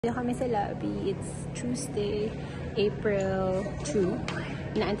Dito kami sa lobby. It's Tuesday, April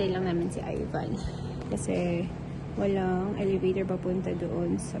 2. Inaantay lang namin si Ivan. Kasi walang elevator papunta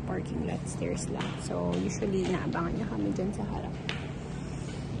doon sa parking lot. Stairs lang. So, usually, inaabangan niya kami dyan sa harap.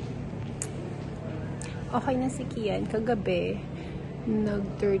 Okay na si Kian. Kagabi,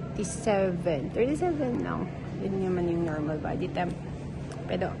 nag-37. 37 lang. Yun naman yung normal body temp.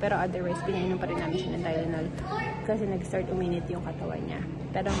 Pero otherwise, pinainom pa rin namin siya ng Tylenol. Kasi nag-start uminit yung katawan niya.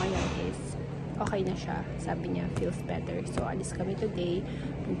 Pero ngayon is, okay na siya. Sabi niya, feels better. So, alis kami today.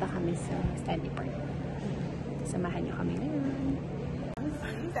 Punta kami sa Stanley Park. Samahan niyo kami ngayon.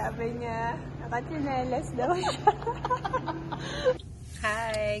 Sabi niya, nakachinelas daw siya.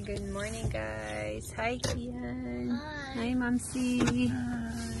 Hi! Good morning, guys! Hi, Kian! Hi, Mamsi!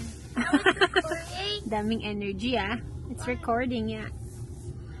 Daming energy, ah! It's recording, yeah.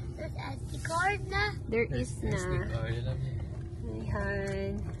 There's SD card na? There is na.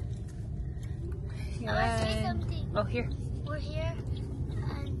 Ayan. I want to say something. Oh, here. We're here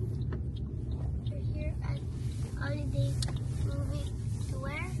and holiday moving to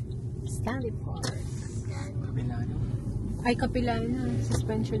where? Stanley Park. Capilano. Ay, Capilano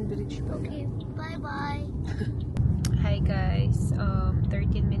Suspension Bridge Park. Okay, bye-bye. Hi guys.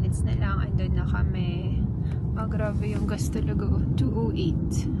 13 minutes na lang. Andun na kami. Oh, grabe yung gas talaga.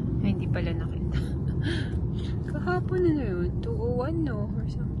 208. Ay, hindi pala nakita. Kahapon na yun. 201 no? Or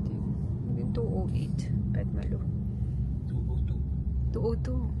something. Hindi 208. Pet malo. 202.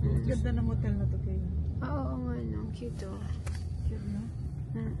 202. Ganda na motel na to kayo. Oo nga no. Cute oh. Cute na?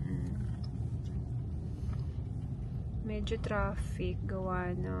 Medyo traffic.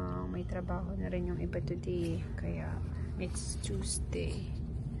 Gawa ng may trabaho na rin yung iba today. Kaya it's Tuesday.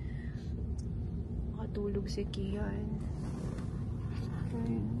 Makatulog si Kian.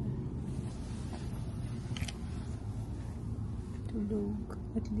 Tulog.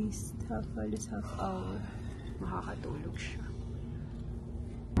 At least halos half hour. Makakatulog siya.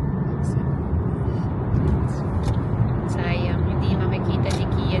 Sayang, hindi makikita ni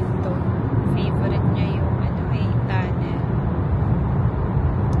Kian to. Favorite niya yung tunnel.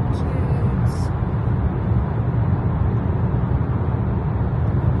 Cute.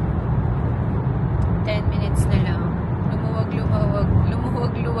 Minutes na lang.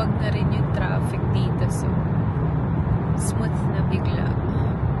 Lumuwag-luwag na rin yung traffic dito. So, smooth na bigla.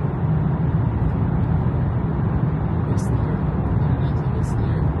 Whistler.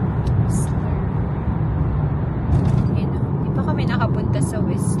 Di pa kami nakapunta sa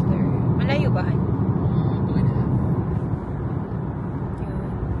Whistler. Malayo ba?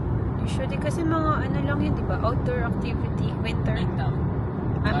 Usually kasi mga ano lang yun, di ba? Outdoor activity, winter. May town.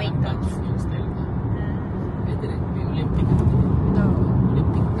 Pwede rin, may Olympic. No.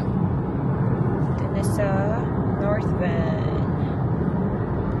 Olympic na. Ito na sa North Van.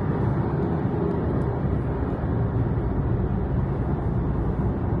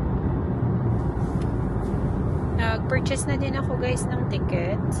 Nag-purchase na din ako guys ng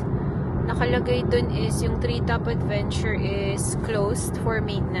ticket. Nakalagay dun is yung Treetops Adventure is closed for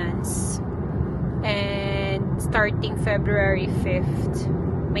maintenance. And starting February 5th,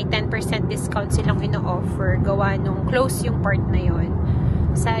 may 10% discount silang ino-offer. Gawa nung close yung part na yon.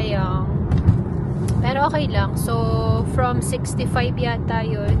 Sayang. Pero okay lang. So, from 65 yata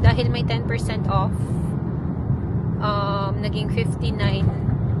yun. Dahil may 10% off, naging 59.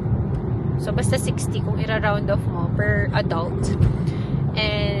 So, basta 60 kung ira-round off mo per adult.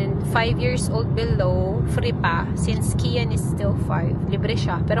 And 5 years old below, free pa. Since Kian is still 5, libre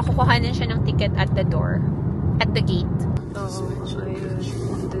siya. Pero kukuhanan siya ng ticket at the door. At the gate. Oh, ayun.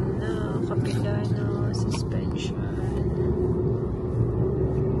 Doon na. Capilano Suspension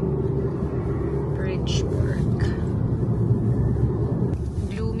Bridge Park.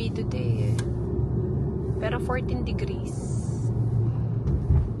 Gloomy today eh. Pero 14 degrees.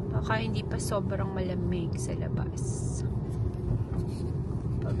 Baka hindi pa sobrang malamig sa labas.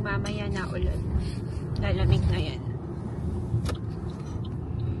 Pag mamaya na ulan, lalamig na yan.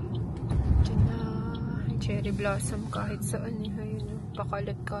 Diyan na, cherry blossom kahit saan eh. Ayun,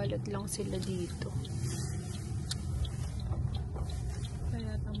 pakalat-kalat lang sila dito.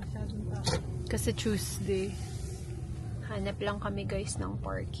 Kaya masyadong pa. Kasi Tuesday. Hanap lang kami guys ng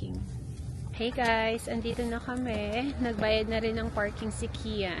parking. Hey guys, andito na kami. Nagbayad na rin ng parking si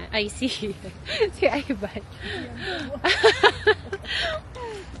Kian. Ay, si Ivan.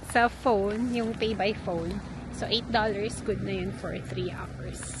 Sa phone, yung pay by phone. So, $8 good na yun for 3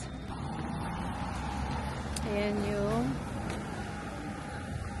 hours. Ayan yung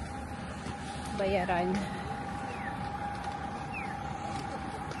bayaran.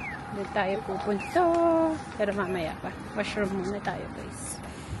 Doon tayo pupunta. Pero mamaya pa. Washroom muna tayo guys.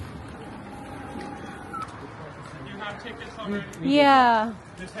 have tickets already? Yeah.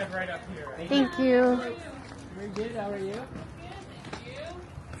 Just head right up here. Thank you. Very good. How are you?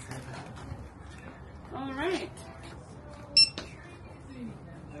 All right.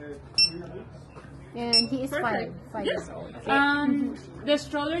 And he is Perfect. 5 years old. Okay. The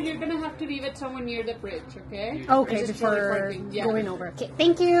stroller, you're gonna have to leave it somewhere near the bridge, okay? Okay, There's a stroller before parking. Yeah. going over. Okay,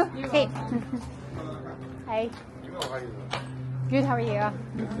 thank you. Okay. Hi. Good, how are you?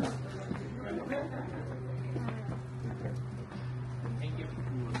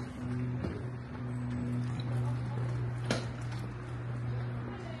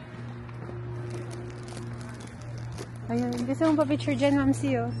 Ayun, gusto mong pa-picture dyan,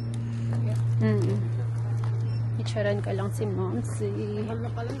 Mamsi, oh. Picturean ka lang si Mamsi.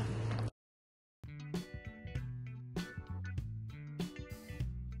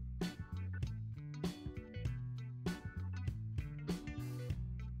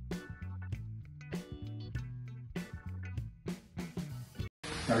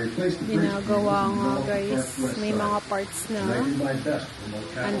 Ginagawa nga guys, may mga parts na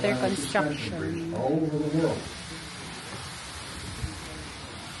under construction.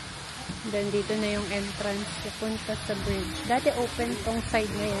 Then dito na yung entrance pupunta sa bridge. Dati open tong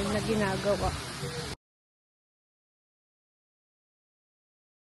side na yan na ginagawa.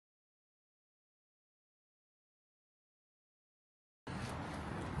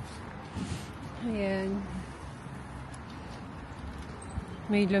 Ayan.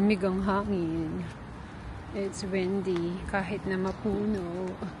 May lamig ang hangin. It's windy kahit na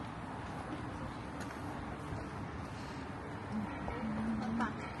mapuno.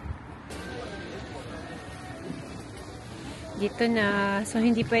 Dito na. So,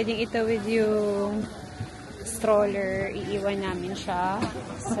 hindi pwedeng itawid yung stroller. Iiwan namin siya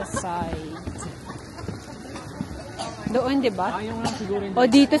sa side. Doon, di ba? O,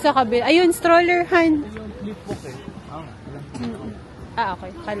 dito sa kabila. Ayun, stroller, Han.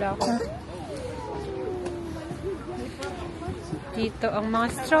 Okay. Kala ko. Dito ang mga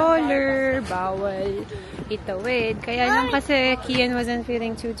stroller. Bawal itawid. Kaya lang kasi Kian wasn't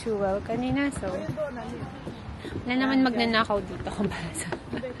feeling too well kanina. So, wala naman magnanakaw dito kumpara sa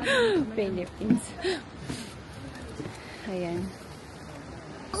Philippines. Ayan.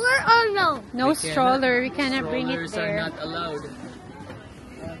 Where are no? No stroller. We cannot bring it there. Strollers are not allowed.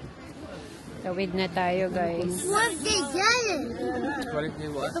 Tawid na tayo, guys. What if they get it? What if they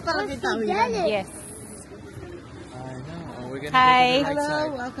what? What if they get it? Yes. I know. We're gonna Hi. go to the right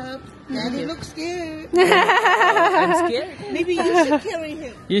side. Welcome. Daddy looks scared. I'm scared. Maybe you should carry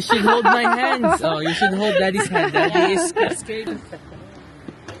him. You should hold my hands. Oh, you should hold Daddy's hand. Daddy is scared.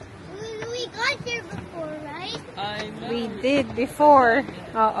 We got there before, right? I know. We did before.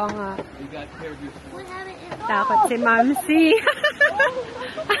 Oo nga. We got here before. What happened? Takot si Mamsi.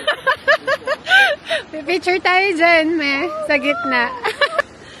 Picture tayo dyan, sa gitna.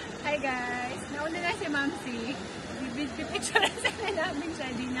 Hi guys. Nauna na si Mamsi. Picture na namin siya.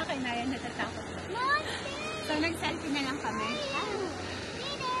 Di na kinaya, natatakot. So, nag-selfie na lang kami.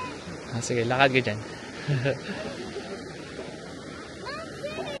 Sige, lakad ka dyan.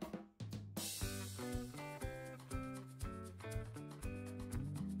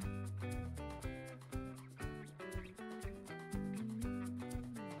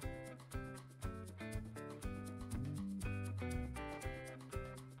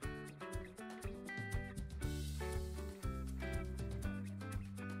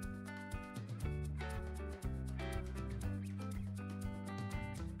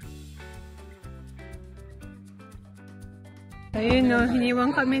 Ayun no,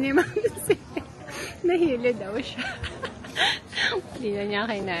 hiniwang kami ni Mamsi. Nahilo daw siya. Hindi na niya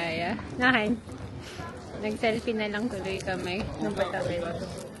kinaya. Nahin. Nag-selfie na lang tuloy kami nung patawid.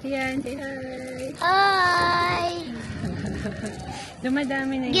 Ayan, say hi! Hi!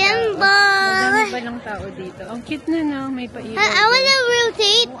 Dumadami na yung Gimbal! Madami pa lang tao dito. Ang cute na no, may pailaw. I want to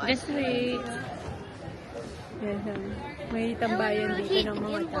rotate. Just wait. Yes, may tambayan dito ng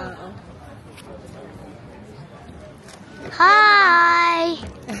mga tao. Hi!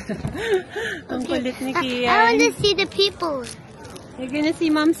 Ang kulit ni Kian. I want to see the people. You're gonna see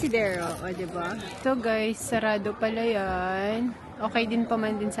Momsi there, o, diba? So guys, sarado pala yan. Okay din pa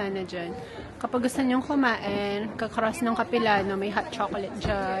man din sana dyan. Kapag gusto nyong kumain, kakross ng Capilano, may hot chocolate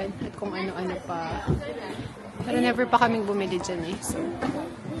dyan, at kung ano-ano pa. Pero never pa kaming bumili dyan eh. So,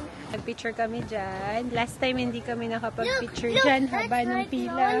 nag-picture kami dyan. Last time hindi kami nakapag-picture dyan, haba ng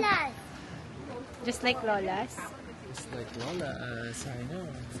pila. Just like Lola's. Just like Lola, I know.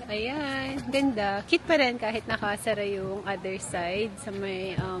 So, ayan. Ganda. Cute pa rin kahit nakasara yung other side sa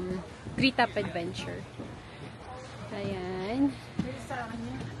may Treetops Adventure. Ayan.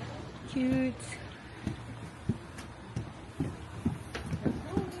 Cute.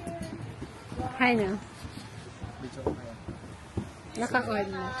 Ano? Naka-on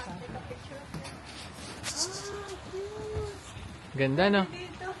na siya. Ganda, no?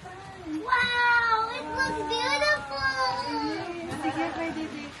 Wow! It looks beautiful!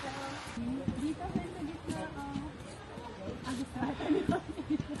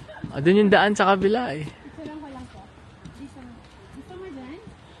 Doon yung daan sa kabila eh.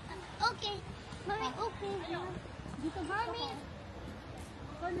 Okay. Mommy, okay. Dito, Mommy.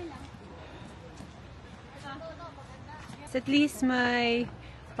 So at least may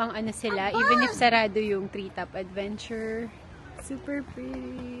pang ano sila, even if sarado yung Treetops Adventure. Super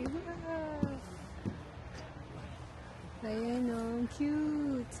pretty. Wow. Ayan o,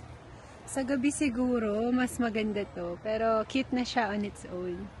 cute. Sa gabi siguro, mas maganda to. Pero cute na siya on its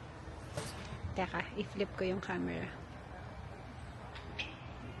own. Teka, i-flip ko yung camera.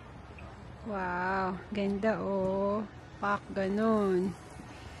 Wow, ganda oh. Pak, ganun.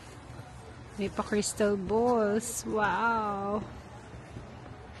 May pa crystal balls. Wow.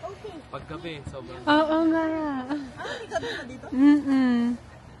 Paggabi, sobrang... Oo nga. May gabi pa dito?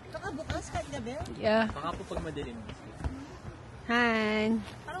 Nakabukas kahit gabi? Yeah. Baka po pag madilim. Han.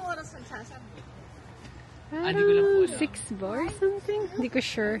 Anong oras nagsasab? Di ko lang po alam. 6 ba or something? Hindi ko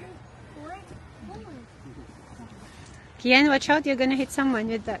sure. Kian, watch out. You're gonna hit someone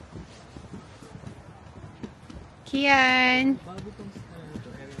with that. Kian.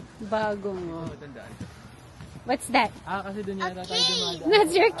 Bago mo. Tandaan. What's that? Kasi doon yata tayo dumadaan.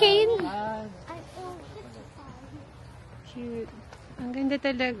 That's your cane? Cute. Ang ganda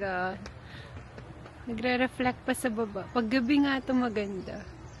talaga. Nagre-reflect pa sa baba. Pag gabi nga ito maganda.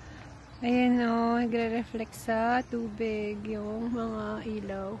 Ayan o, nagre-reflect sa tubig yung mga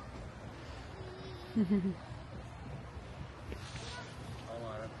ilaw.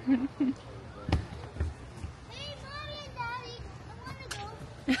 Hey, Mommy and Daddy. I wanna go.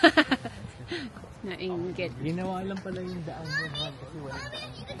 Nainggit. Ginawa lang pala yung daan mo. Kasi walang daan.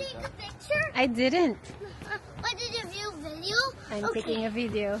 You can take a picture. I didn't. What did you view video? I'm taking a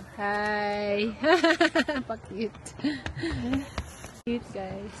video. Hi. Pa-cute. Cute,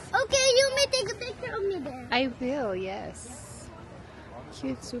 guys. Okay, you may take a picture of me there. I will, yes.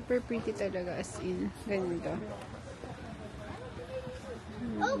 Cute, super pretty talaga as in. Ganda.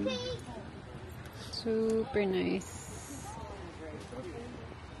 Okay. Super nice.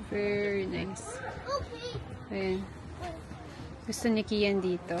 Very nice. Okay. Ayan. Gusto ni Kian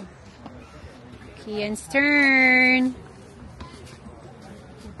dito. Kian's turn.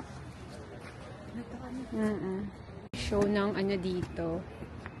 Show ng ano dito.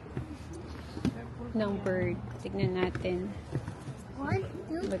 Ng bird. Tignan natin. 1,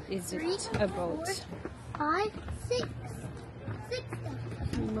 2, What is 3, it about? 4, 5, 6. 6.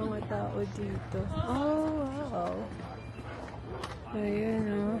 May mga tao dito. Oh, wow. Ayun,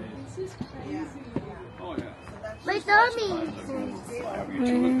 oh. My tummy.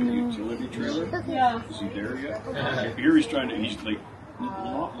 Utility trailer. Is he there yet? Here he's trying to. He's like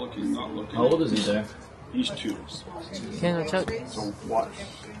not looking. How old is he there? He's 2. Yan, watch out. So watch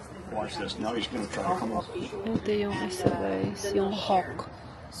this. Now he's gonna try to come up. Ito yung isa, guys. Yung hawk.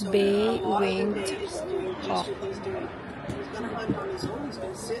 Bay-winged hawk.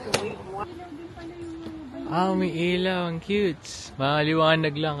 May ilaw. Ang cute.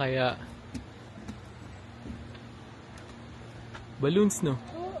 Maliwanag lang kaya. Balloons, no?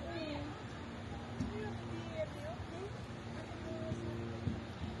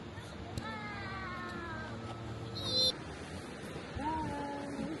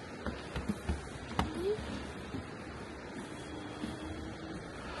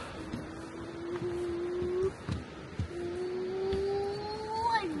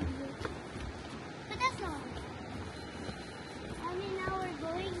 But that's not. I mean, now we're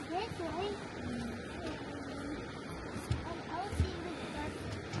going this way. I'll see the start.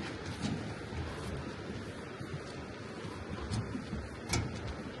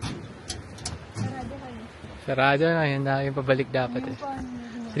 Sarado na. Yan na yung pabalik dapat eh.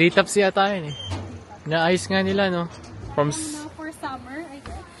 Treetops yata yun eh. Naayos nga nila, no? For summer, I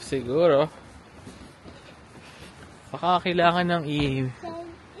guess. Siguro. Baka kailangan ng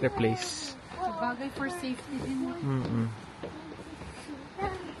i-replace. Bagay for safety din.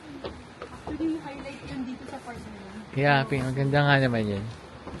 Actually, highlight yun dito sa part na yun. Yeah, maganda nga naman yun.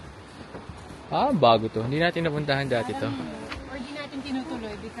 Bago to. Hindi natin napuntahan dati to. Or di natin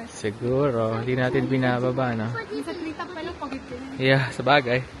tinutuloy because Siguro. Hindi natin binababa, no? yung sa Treetops pa lang pagod ko yun. Yeah, sa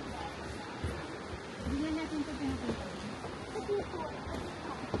bagay. Hindi na natin ito pinupunta.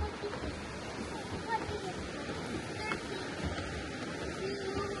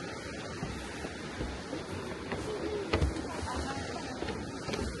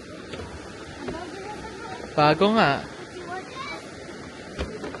 Bago nga.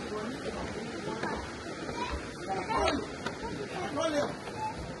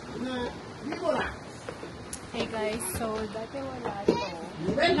 Hey guys, so dati wala ito.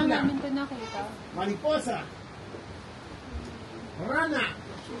 Ilang namin ito nakita. Mariposa, rana,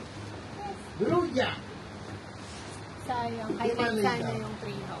 grulla. Sayang, high-tech sana yung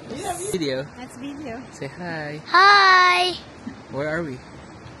treehouse. Video. That's video. Say hi. Hi! Where are we?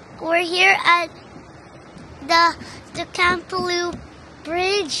 We're here at the Capilano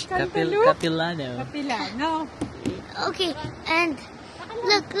Bridge. Capilano. Capilano. Okay, and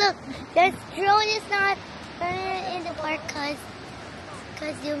look, this drone is not in the park cause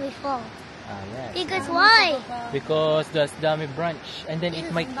you may fall. Ah, yes. Because why? Because that's dami branch. And then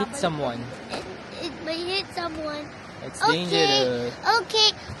it might hit someone. It may hit someone. It's Okay, dangerous. okay,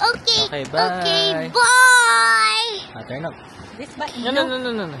 Okay, bye. okay, bye! Turn up. This ba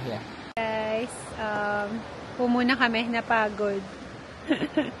No. Yeah. Guys, pumuna kami, napagod.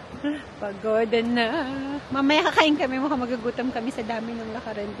 Pagod na. Mamaya kakain kami, mukhang magagutom kami sa dami ng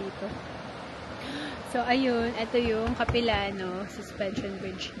lakaran dito. So, ayun, ito yung Capilano Suspension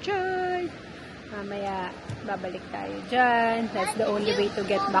Bridge dyan. Mamaya, babalik tayo dyan. That's the only way to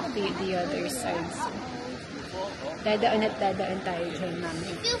get back to the other side. So, dadaan tayo dyan,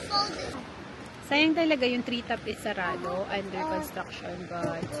 mamaya. You fold it. Sayang talaga yung treetop is sarado, under construction,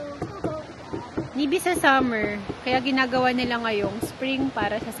 but maybe sa summer, kaya ginagawa nila ngayong spring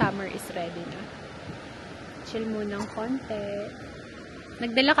para sa summer is ready na. Chill munang konti.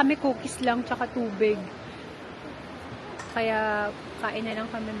 Nagdala kami cookies lang tsaka tubig. Kaya kain na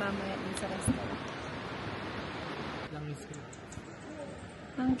lang kami mamaya din sa restaurant.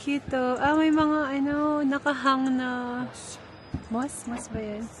 Ang cute to. Ah, may mga nakahang na moss. Moss ba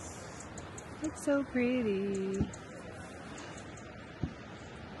yan? It's so pretty.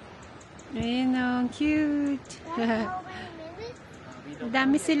 Ayun ang cute.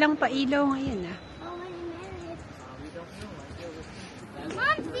 Dami silang pailaw ngayon ah.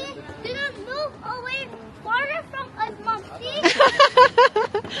 Momsy, do not move away farther from us, Momsy.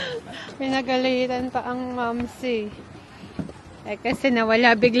 Pinagalitan pa ang Mamsi. Eh kasi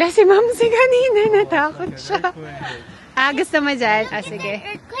nawala bigla si Mamsi kanina. Natakot siya. Ah, gusto mo dyan? Ah, sige.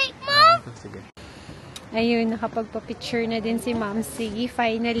 Earthquake, Mom. Sige. Ayun, nakapagpa-picture na din si Mamsi.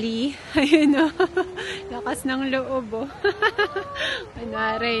 Finally. Ayun o. Lakas ng loob o.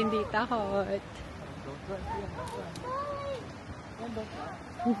 Kunwari, hindi takot.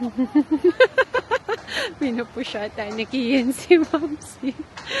 Pinupusyata ni Kian si Mamsi.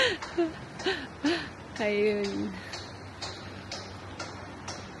 Ayun.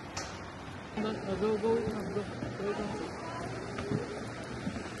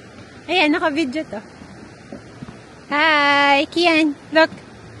 Ayan, naka-video to. Hi, Kian. Look.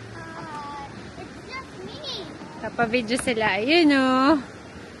 It's just me. Napa-video sila. Ayun o.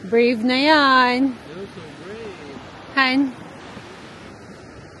 Brave na yan. Han.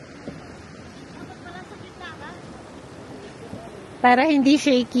 Para hindi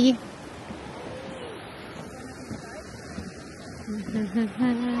shaky.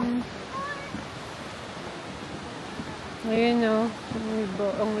 Ayun o.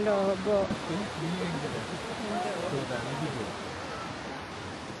 Ang lobo.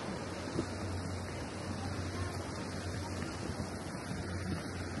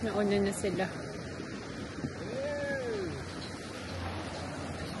 Nauna na sila.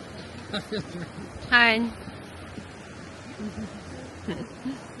 Han.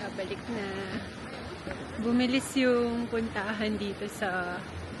 Babalik na. Bumilis yung puntahan dito sa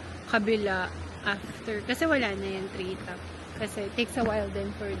kabila after. Kasi wala na yung treetop. Kasi it takes a while then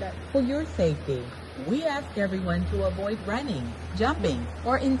for that. For your safety, we ask everyone to avoid running, jumping,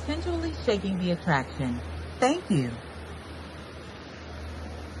 or intentionally shaking the attraction. Thank you.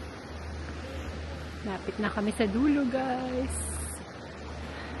 Lapit na kami sa dulo, guys.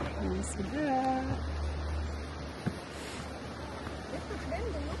 Ayan sila.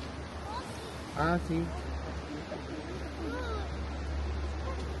 Ah, see.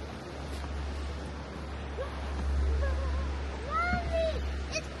 Mommy,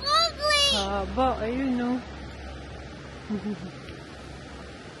 it's ugly. Haba, ayun no.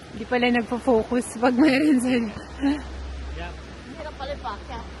 Hindi pala nagpo-focus pag mayroon sila. Hirap pala pa.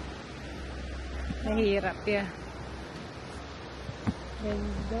 Mahirap ya.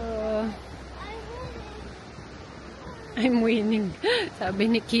 Ganda. I'm winning. Sabi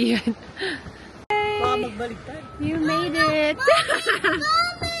ni Kian. Baka magbaliktad. You made it.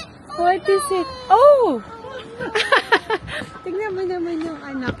 What is it? Oh! Tignan mo naman yung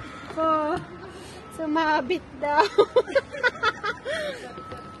anak ko. Sumabit daw.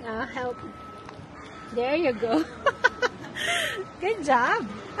 Help. There you go. Good job.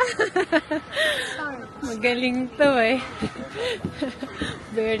 Magaling to eh.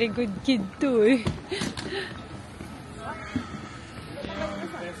 Very good kid to eh.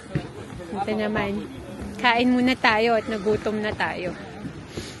 Ito naman. Kain muna tayo at nagutom na tayo.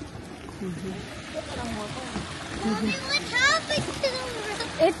 What happened to the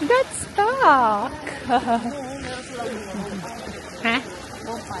rope? It got stuck. Ha?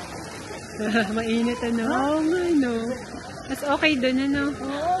 Mainit ano? Oo nga, no. Mas okay doon, ano?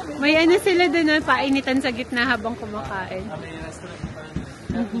 May ano sila doon, painitan sa gitna habang kumakain.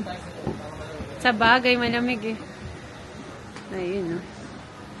 Sa bagay, malamig eh. Ayun, no.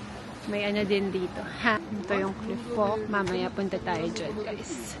 May ano din dito. Ha? Ito yung cliff walk. Mamaya punta tayo dyan,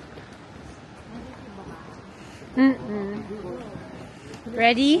 guys.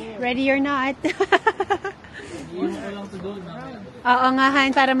 Ready? Ready or not? Oo nga,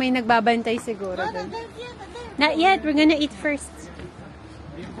 Han. Para may nagbabantay siguro doon. Not yet. We're gonna eat first.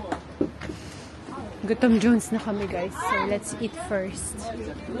 Gutom Jones na kami, guys. So, let's eat first.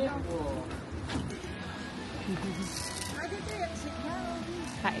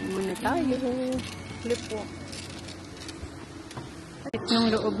 Kain muna tayo. Flip walk. Ito yung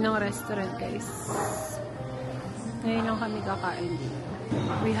loob ng restaurant, guys. Ngayon lang kami kakain dito.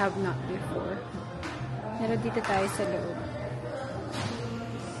 We have not before. Pero dito tayo sa loob.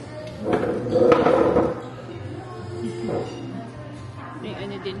 May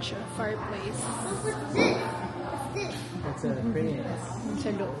ano din siya, fireplace. That's a prettiness. Sa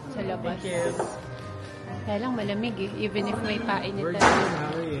loob, sa labas. Thank you. Kaya lang malamig eh, even if may painitan. We're good.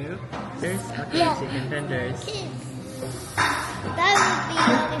 How are you? There's chicken tenders. That would be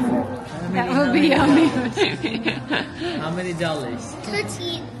yummy for me. That would be yummy. How many dollars?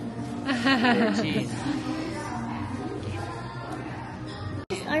 13. 13.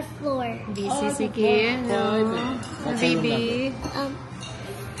 Our floor. Busy si Kian, no? Baby.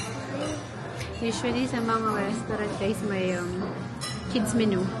 Usually sa mga restaurant guys may kids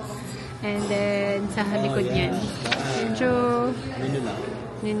menu. And then sa likod niyan. Medyo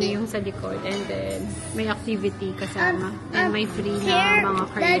yun yung sa likod. And then may activity kasama. And may free na mga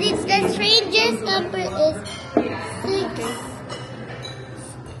credits. The strangest number is 6.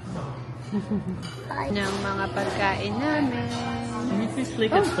 ng mga pagkain namin. Can you please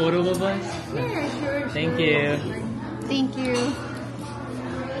take a photo of us? Thank you. Thank you.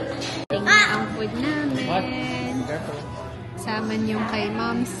 Tingnan ang food namin. What? Careful. Sama yung kay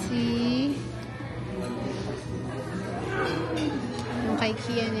Momsy. Yung kay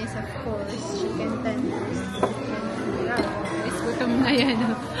Kian is of course chicken tenders. Guys, gutom na yan.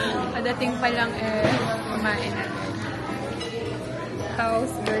 Padating pa lang kumain na.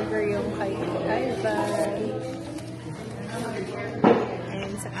 House burger yung kay Ibabaw.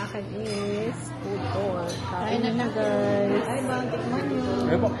 And sa akin is food court. Kain na guys. Ibang, tikman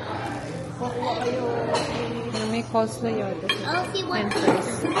nyo. Kukuha kayo. May coleslaw yata. I'll see what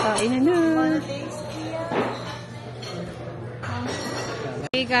Kain na.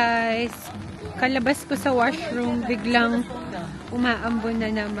 Hey guys. Kalabas ko sa washroom, biglang umaambon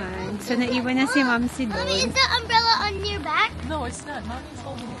na naman. So, naiwan na si Momsy Mommy, doon. is the umbrella on your back? No, it's not. Mommy's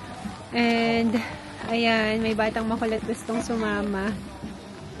holding it. And, ayan, may batang makulit gustong sumama.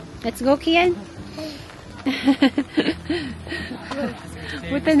 Let's go, Kian!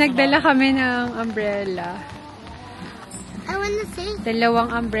 Buta, nagdala kami ng umbrella. I wanna say. 2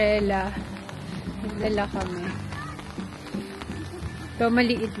 umbrella. Nagdala kami. Ito,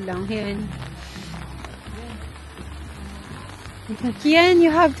 maliit lang. Yan. Kian,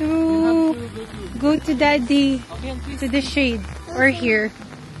 you have to go to Daddy. To the shade. Or here.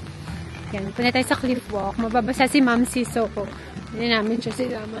 Yan, punta tayo sa cliff walk. Mababasa si Momsy, so hindi namin siya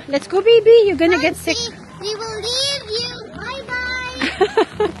sinama. Let's go, baby! You're gonna get sick. We will leave you. Bye-bye.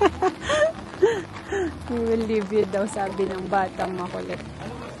 We will leave you daw, sabi ng batang makulit.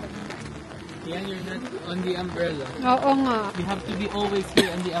 Yeah, you're not on the umbrella. Oo nga. You have to be always here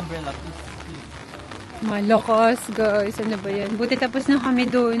on the umbrella. Please. Malakas, guys. Ano ba yan? Buti tapos na kami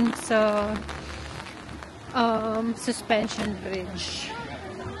doon sa suspension bridge.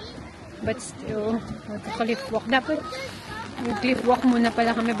 But still, cliff walk. Dapat yung cliff walk muna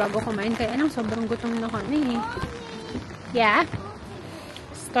pala kami bago kumain. Kaya anong sobrang gutom na kami. Yeah?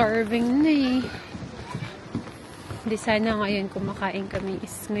 Starving na eh. Hindi sana ngayon kumakain kami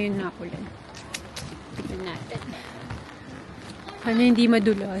is ngayon na ulan. Tignan natin. Ano hindi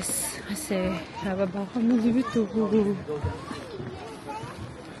madulas? Kasi nababa kami dito.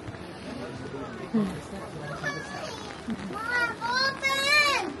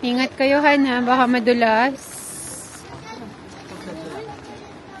 Ingat kayo, Han, ha? Baka madulas.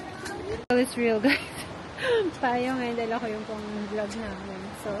 It's real, guys. Payong eh, dala ko yung pang vlog namin.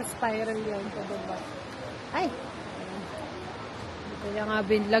 So, spiral yun sa baba. Ay! Dito lang nga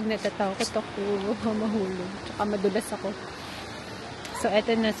binlog, natatakot ako mahulog. Tsaka madulas ako. So,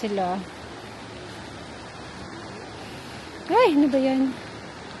 eto na sila. Ay, ano ba yan?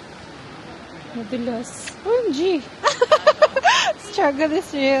 Madulas. OMG! Struggle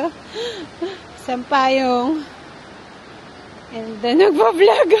is real. Isang payong. And then,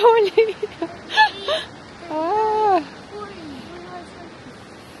 nagpa-vlog ulit. Ah.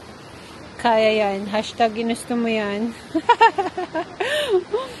 Kaya yan. Hashtag ginusto mo yan.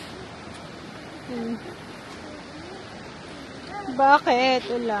 Bakit?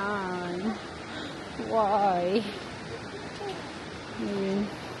 Ulan. Why? Ayun.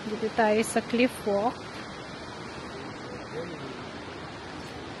 Dito tayo sa cliff walk.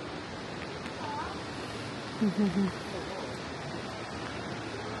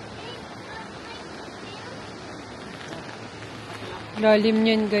 Lalim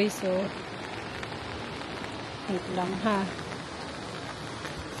yun guys, oh. Wait lang ha.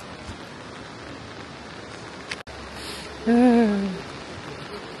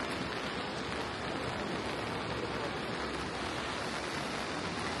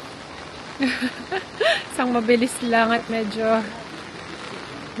 Isang mabilis lang at medyo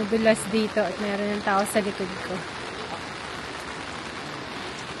madulas dito at meron ng tao sa likod ko.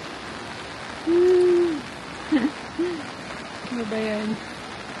 Ano ba yan?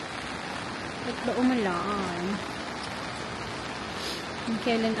 Ba't ba umulan?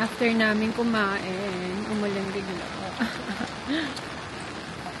 Kailan after namin kumain, umulan bigla.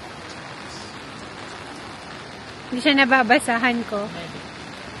 Hindi siya nababasahan ko.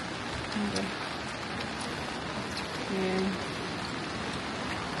 Okay. Ayan.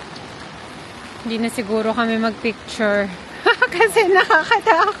 Hindi na siguro kami mag-picture. Kasi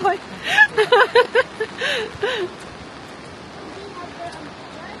nakakatakot.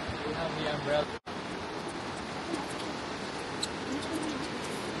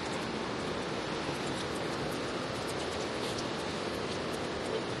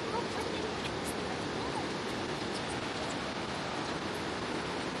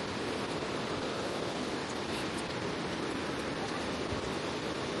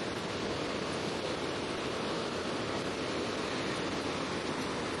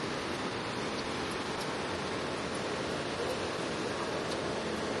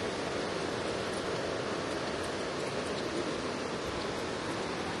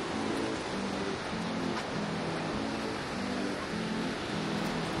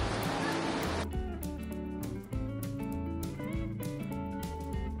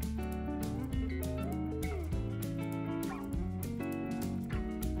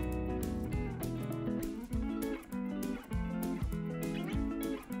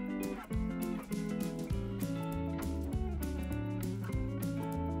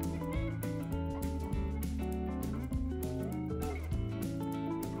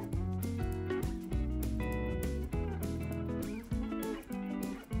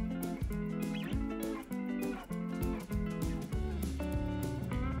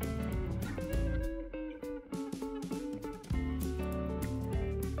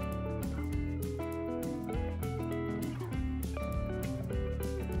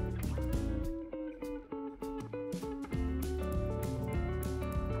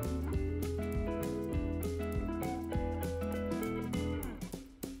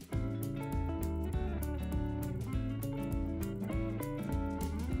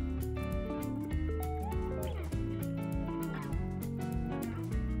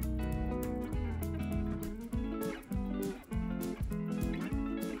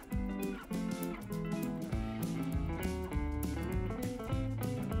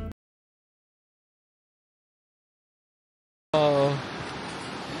 Oh.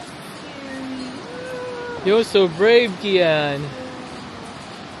 You're so brave, Kian.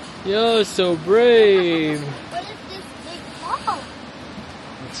 You're so brave. What is this big fall?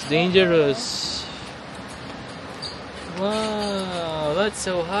 It's dangerous. Wow, that's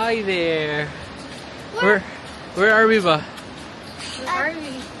so high there. Where are we ba? Where are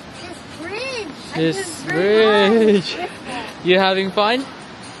we? This bridge. This bridge. You having fun?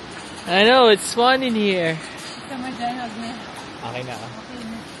 I know, it's fun in here. Okay na.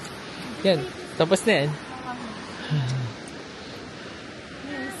 Yan, tapos na yan.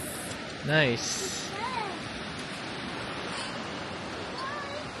 Nice.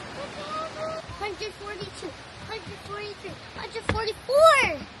 142, 143,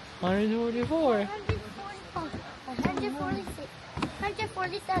 144. 144. 146,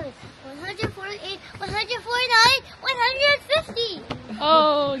 147, 148, 149, 150.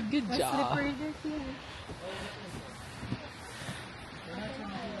 Oh, good job.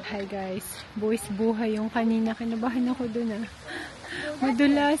 Buhay guys. Buhay yung kanina. Kinabahan ako dun ah.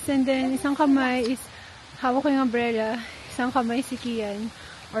 Madulas. And then isang kamay is hawak ko yung umbrella. Isang kamay si Kian.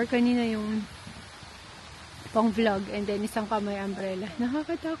 Or kanina yung pang vlog. And then isang kamay umbrella.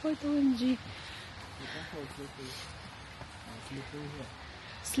 Nakakatakot. OMG.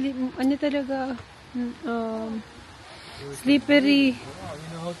 Ano talaga? Slippery.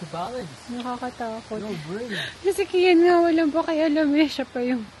 Nakakatakot. Kasi Kian nga, walang pakialam eh. Siya pa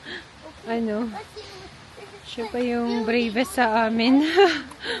yung, siya pa yung bravest sa amin.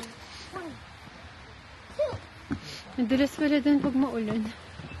 Nadulas pala dun pag maulan.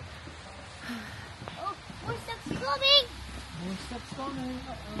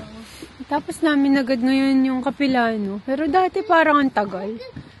 Tapos namin agad ngayon yung Capilano. Pero dati parang ang tagal.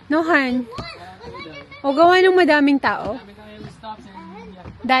 No, Han? O gawa ng madaming tao?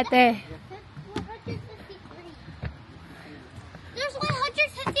 Dati. There's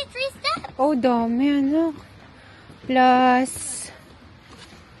 153 steps. Oh, dami ano. Plus.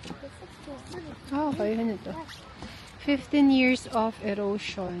 Okay, ano to? 15 years of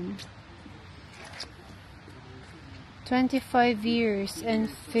erosion. 25 years and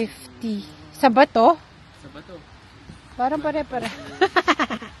 50. Sa bato? Sa bato. Parang pare-pare.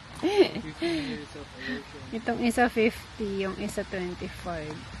 Itong isa 50, yung isa 25.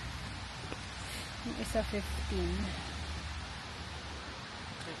 Yung isa 15.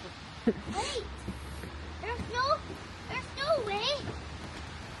 Wait. There's no way.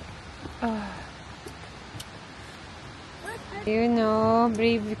 You know,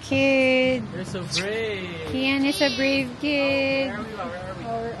 brave kid. You're so brave. Kian is a brave kid.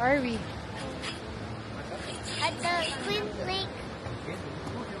 Or are we? At the Twin Lake.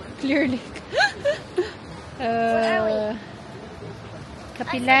 Clear Lake.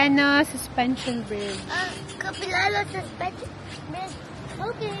 Capilano Suspension Bridge. Capilano Suspension Bridge.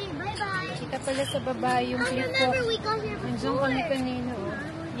 Okay, bye-bye. Kita pala sa baba yung I cliff remember ko. we got here Andiyan before. kami kanina. Oh.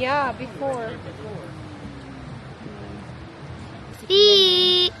 Yeah, before.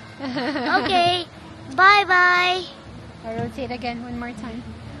 See. Okay, bye-bye. I'll rotate again one more time.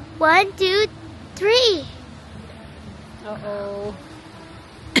 1, 2, 3. Uh-oh.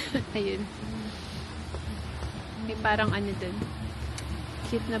 Ayun. May parang ano dun.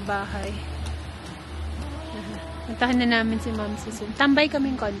 Cute na bahay. Puntahan na namin si Ma'am Susun. Tambay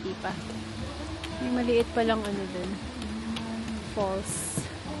kaming konti pa. May maliit pa lang ano dun. Falls.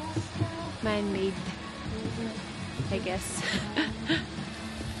 Man-made. I guess.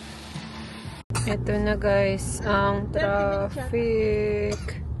 Ito na guys, ang traffic.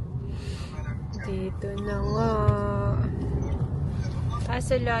 Dito na nga.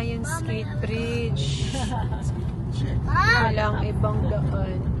 Alliance Skate Bridge. Walang ibang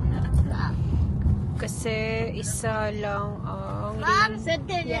daan. Kasi isa lang ang Mom lane. said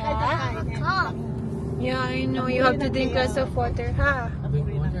that yeah. Yeah, I know. You have to drink lots of water, ha?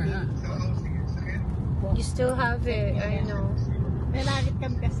 You still have it. I know. May nakit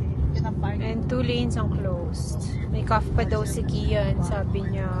kami kasi. Pinapark. And 2 lanes ang closed. May cough pa daw si Kian. Sabi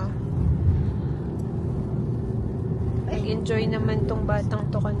niya. Nag-enjoy naman tong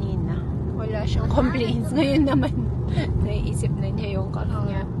batang to kanina. Wala siyang complaints. Ngayon naman, naiisip na niya yung cough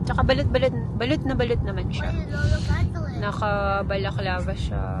niya. Tsaka balut naman siya. Nakabalaklava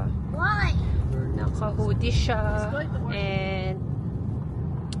siya. Why? Naka-hoodie siya. And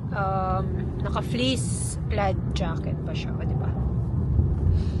naka-fleece plaid jacket pa siya. O, diba?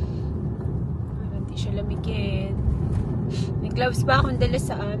 Hindi siya lamigin. May gloves pa akong dala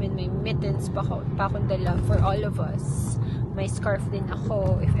sa amin. May mittens pa akong dala for all of us. May scarf din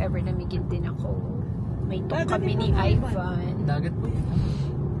ako if ever namigin din ako. May tok kami ni Ivan. Dagat po yun.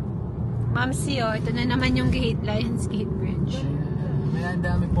 Mamsi, oh, ito na naman yung Lions Gate Bridge. May ang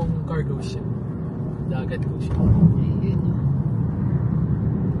dami pong cargo ship. Dagat po siya. Ayun.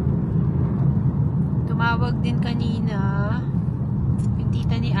 Tumawag din kanina yung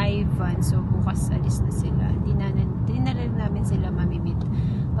tita ni Ivan. So, bukas alis na sila. Hindi na rin namin sila mamimit.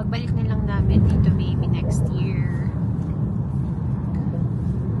 Pagbalik na lang namin dito maybe next year.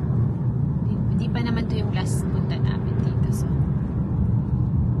 Hindi pa naman to yung last punta namin dito. So,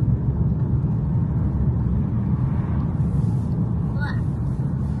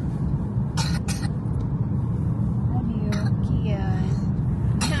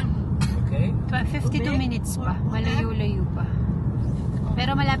 Okay. 52 minutes pa. Malayo-layo pa.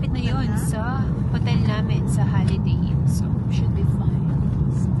 Pero malapit na yun sa hotel namin sa Holiday Inn. So, should be fine.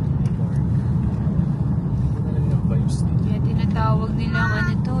 Kaya tinatawag nilang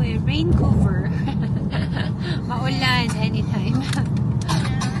ano to eh, Vancouver. Maulan anytime.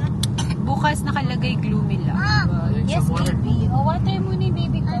 Bukas nakalagay gloomy lang. Yes, baby. Oh, water mo ni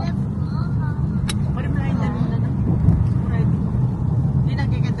baby ko.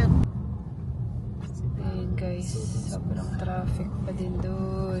 traffic pa din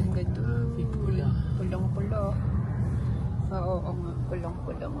doon. Gandun. Pula. Pulang-pula. Oo nga.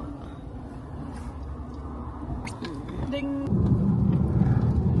 Pulang-pula nga. Ding.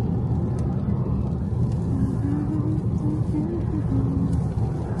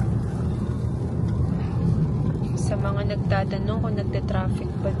 Sa mga nagtatanong kung nagda-traffic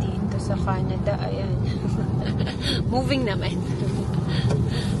pa dito sa Canada, ayan. Moving naman.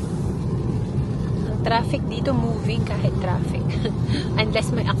 Ang traffic dito moving kahit traffic.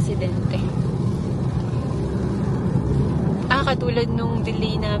 Unless may aksidente. Katulad nung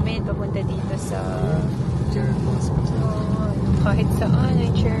delay namin papunta dito sa Cherry Blossom. kahit saan ay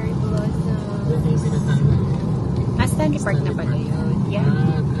cherry blossom. Stanley Park na pala yun. Yeah.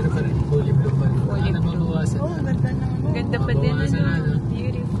 Ano pa rin? Fully bloom pa rin. Fully bloom. Nababawasan. Oh, ganda naman. Ganda pa din.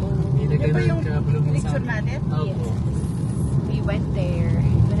 Beautiful. Yan ba yung picture natin? Opo. We went there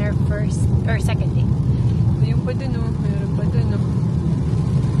on our first or second day. Ayun pa dun oh. Meron pa dun oh.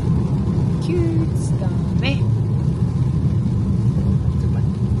 Cute. Dami.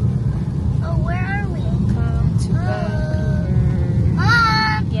 Oh, where are we? Come to Vancouver.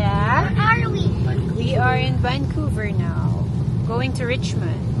 Mom! Yeah? Where are we? We are in Vancouver now. Going to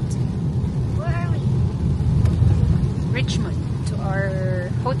Richmond. Where are we? Richmond. To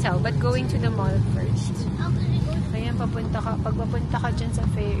our hotel. But going to the mall first. How can we go to Ayan, papunta ka. Pag papunta ka dyan sa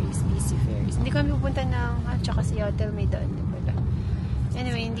ferries, BC ferries. Hindi kami pupunta ng, tsaka si hotel may daan din pala.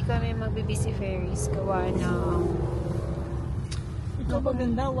 Anyway, hindi kami magbe-BC ferries. Gawa ng, Ito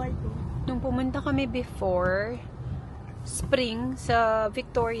maganda, white. nung pumunta kami before, spring, sa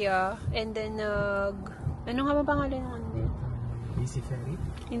Victoria, and then ano nga ba pangalan ng ano yun? Easy ferry?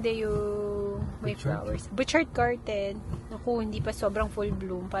 Hindi yung may Butchart? flowers. Butchart Garden. Naku, hindi pa sobrang full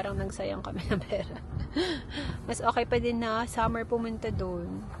bloom. Parang nagsayang kami ng pera. Mas okay pa din na summer pumunta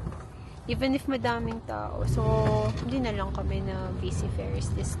doon. Even if madaming tao. So, hindi na lang kami na busy ferries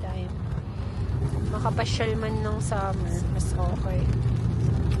this time. Makapasyal man ng summer. Mas okay.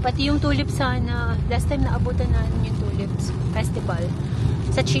 Pati yung tulip sana. Last time naabutan natin yung tulips festival.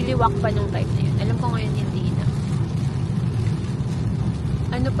 Sa Chilliwack pa nung time na yun. Alam ko ngayon hindi na.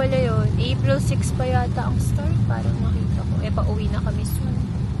 Ano pala yun? April 6 pa yata ang start. Parang nakita ko. Pauwi na kami soon.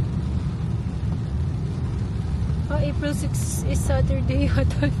 April 6 is Saturday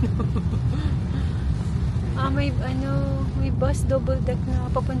yata, no? May bus double deck na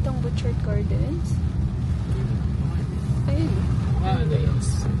papuntang Butchart Gardens. Ayun.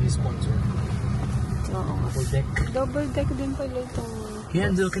 This sponsor. Oo. Double deck. Double deck din pala itong... Yeah,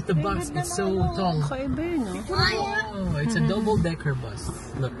 look at the bus. It's so tall. Kakaiba yun, no? Oh, it's a double-decker bus.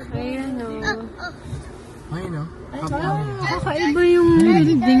 Look. Ayun, no? Ayun, no? Kakaiba yung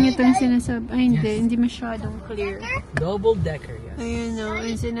building itong sinasabi. Ay, hindi masyadong clear. Double-decker, yes. Ayun, no?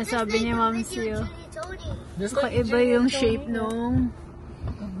 Yung sinasabi ni Ma'am Sio. Just like Kakaiba yung shape nung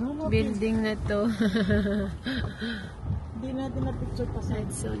building na to. Hindi natin na-picture pa sa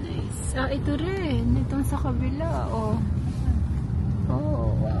That's so nice. Ito rin. Itong sa kabila, oh.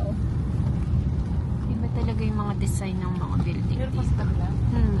 Oh, wow. Iba talaga yung mga design ng mga building Pero pas dito. kabila.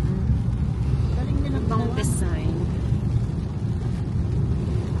 Galing din ang Ibang design.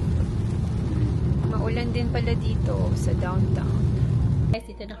 Maulan din pala dito sa downtown. Guys,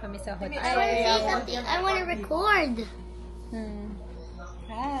 dito na kami sa hotel. I want to say something. I want to record.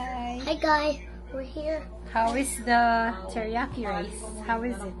 Hi. Hi, guys. We're here. How is the teriyaki rice? How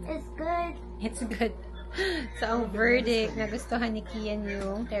is it? It's good. It's good. So, ang verdict, nagustuhan ni Kian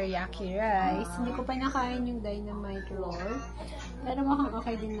yung teriyaki rice. Hindi ko pa nakain yung dynamite roll. Pero mukhang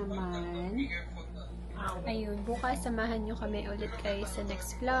okay din naman. Ayun, bukas samahan nyo kami ulit guys sa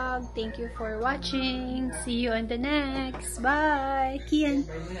next vlog. Thank you for watching. See you on the next. Bye! Kian!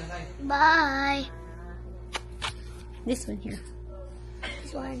 Bye. This one here.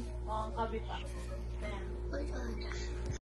 This one. Which one?